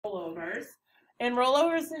rollovers. And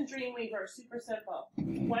rollovers in Dreamweaver are super simple.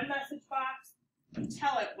 One message box, you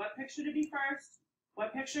tell it what picture to be first,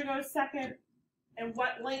 what picture goes second, and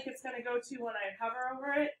what link it's going to go to when I hover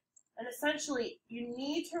over it. And essentially, you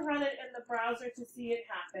need to run it in the browser to see it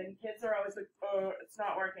happen. Kids are always like, oh, it's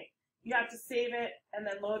not working. You have to save it and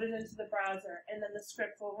then load it into the browser, and then the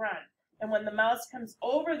script will run. And when the mouse comes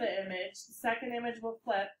over the image, the second image will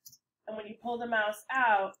flip, and when you pull the mouse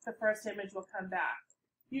out, the first image will come back.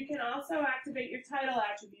 You can also activate your title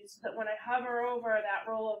attributes so that when I hover over that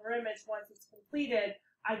rollover image, once it's completed,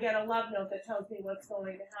 I get a love note that tells me what's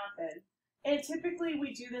going to happen. And typically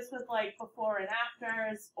we do this with like before and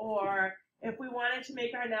afters, or if we wanted to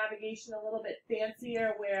make our navigation a little bit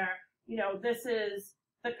fancier where, you know, this is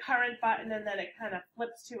the current button and then it kind of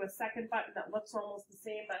flips to a second button that looks almost the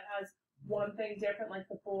same but has one thing different like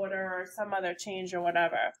the border or some other change or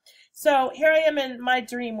whatever. So here I am in my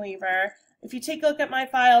Dreamweaver. If you take a look at my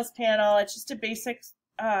files panel, it's just a basic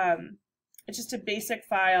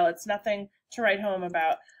file. It's nothing to write home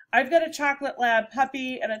about. I've got a Chocolate Lab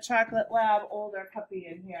puppy and a Chocolate Lab older puppy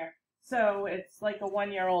in here. So it's like a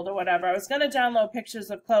 1-year-old or whatever. I was going to download pictures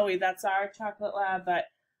of Chloe. That's our Chocolate Lab, but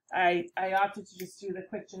I opted to just do the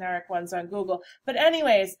quick generic ones on Google. But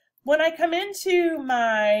anyways, when I come into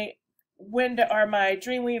my window or my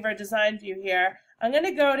Dreamweaver design view here, I'm going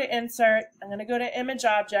to go to Insert, I'm going to go to Image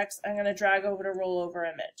Objects, I'm going to drag over to Rollover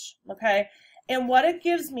Image, okay? And what it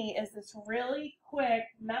gives me is this really quick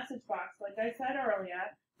message box, like I said earlier,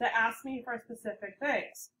 that asks me for specific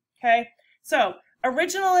things, okay? So,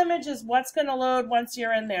 original image is what's going to load once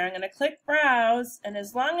you're in there. I'm going to click Browse, and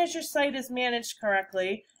as long as your site is managed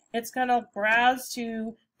correctly, it's going to browse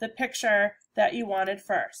to the picture that you wanted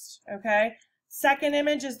first, okay? Second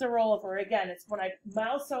image is the rollover. Again, it's when I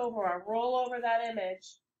mouse over or roll over that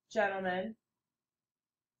image, gentlemen,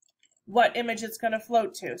 what image it's going to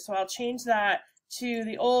float to. So I'll change that to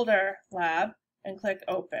the older lab and click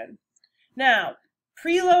Open. Now,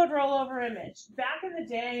 preload rollover image. Back in the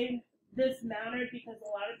day, this mattered because a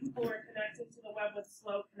lot of people were connected to the web with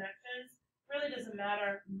slow connections. It really doesn't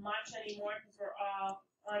matter much anymore because we're all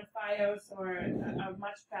on FiOS or a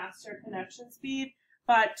much faster connection speed.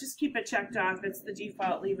 But just keep it checked off. It's the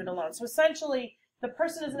default, leave it alone. So essentially, the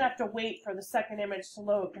person doesn't have to wait for the second image to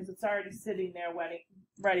load because it's already sitting there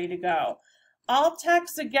ready to go. Alt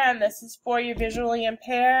text, again, this is for you visually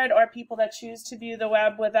impaired or people that choose to view the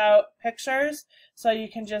web without pictures. So you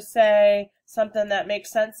can just say something that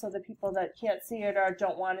makes sense so the people that can't see it or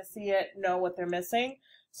don't want to see it know what they're missing.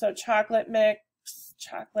 So chocolate mix,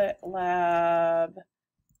 chocolate lab.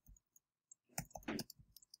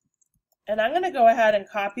 And I'm going to go ahead and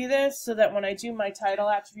copy this so that when I do my title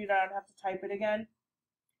attribute, I don't have to type it again.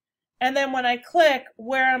 And then when I click,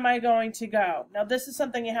 where am I going to go? Now, this is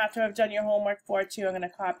something you have to have done your homework for, too. I'm going to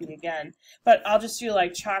copy again. But I'll just do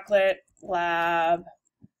like Chocolate Lab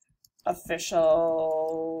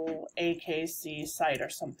official AKC site or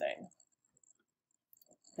something.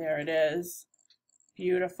 There it is.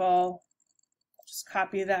 Beautiful. Just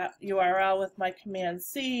copy that URL with my Command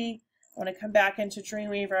C. When I come back into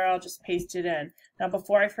Dreamweaver, I'll just paste it in. Now,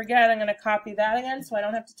 before I forget, I'm going to copy that again so I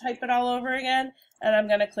don't have to type it all over again, and I'm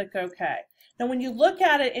going to click OK. Now, when you look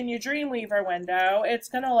at it in your Dreamweaver window, it's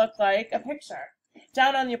going to look like a picture.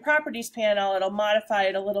 Down on your Properties panel, it'll modify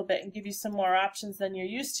it a little bit and give you some more options than you're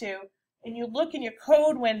used to. And you look in your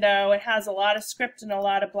code window, it has a lot of script and a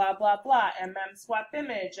lot of blah, blah, blah. swap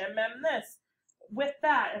image, this. With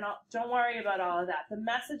that, and don't worry about all of that. The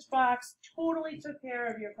message box totally took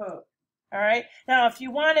care of your code. All right. Now, if you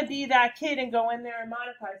want to be that kid and go in there and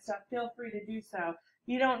modify stuff, feel free to do so.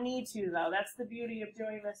 You don't need to, though. That's the beauty of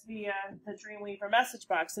doing this via the Dreamweaver message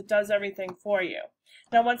box. It does everything for you.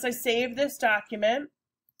 Now, once I save this document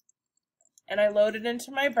and I load it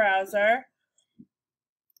into my browser,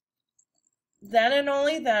 then and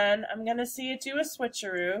only then, I'm going to see it do a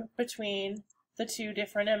switcheroo between the two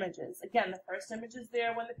different images. Again, the first image is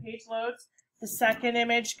there when the page loads. The second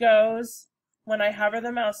image goes when I hover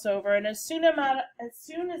the mouse over, and as soon as I'm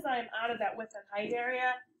out of that width and height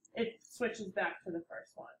area, it switches back to the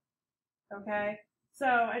first one. Okay? So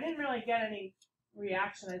I didn't really get any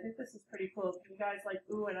reaction. I think this is pretty cool. Can you guys like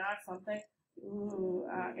ooh and ah something? Ooh,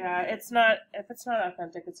 yeah, if it's not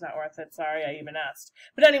authentic, it's not worth it. Sorry, I even asked.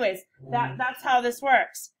 But anyways, that's how this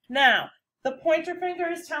works. Now, the pointer finger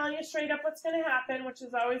is telling you straight up what's going to happen, which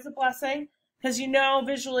is always a blessing. Because you know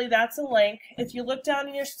visually that's a link. If you look down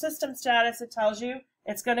in your system status, it tells you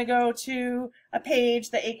it's going to go to a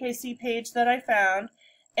page, the AKC page that I found.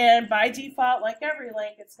 And by default, like every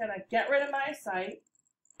link, it's going to get rid of my site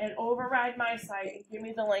and override my site and give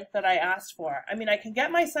me the link that I asked for. I mean, I can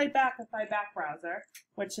get my site back with my back browser,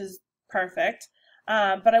 which is perfect.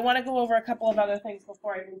 But I want to go over a couple of other things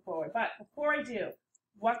before I move forward. But before I do,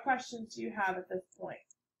 what questions do you have at this point?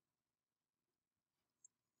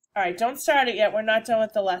 All right, don't start it yet. We're not done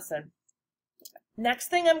with the lesson. Next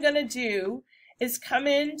thing I'm going to do is come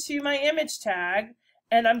into my image tag,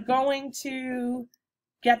 and I'm going to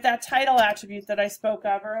get that title attribute that I spoke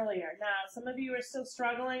of earlier. Now, some of you are still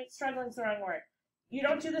struggling. Struggling's the wrong word. You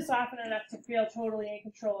don't do this often enough to feel totally in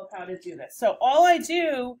control of how to do this. So all I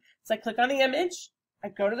do is I click on the image, I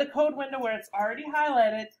go to the code window where it's already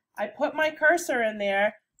highlighted, I put my cursor in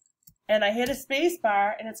there, and I hit a space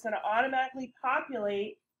bar, and it's going to automatically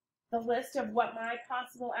populate the list of what my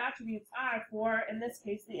possible attributes are for, in this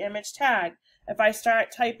case, the image tag. If I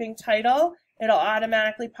start typing title, it'll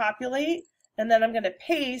automatically populate, and then I'm going to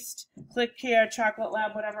paste, click here, Chocolate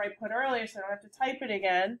Lab, whatever I put earlier, so I don't have to type it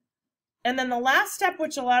again. And then the last step,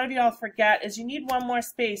 which a lot of y'all forget, is you need one more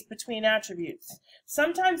space between attributes.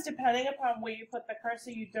 Sometimes, depending upon where you put the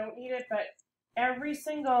cursor, you don't need it, but every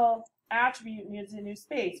single attribute needs a new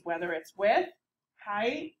space, whether it's width,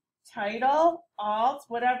 height, title, alt,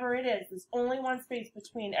 whatever it is. There's only one space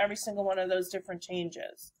between every single one of those different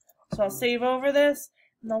changes. So I'll save over this.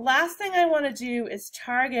 And the last thing I want to do is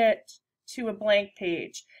target to a blank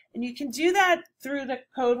page. And you can do that through the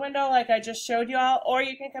code window like I just showed you all, or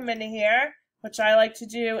you can come into here, which I like to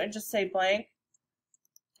do, and just say blank.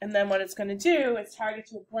 And then what it's going to do is target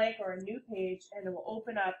to a blank or a new page, and it will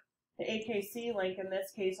open up the AKC link, in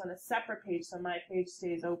this case, on a separate page so my page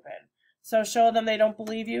stays open. So show them they don't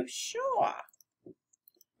believe you? Sure.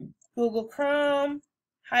 Google Chrome,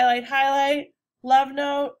 highlight, love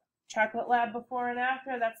note, Chocolate Lab before and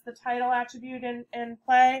after. That's the title attribute in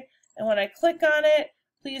play. And when I click on it,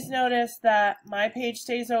 please notice that my page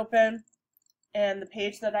stays open and the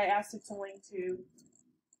page that I asked it to link to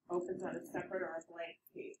opens on a separate or a blank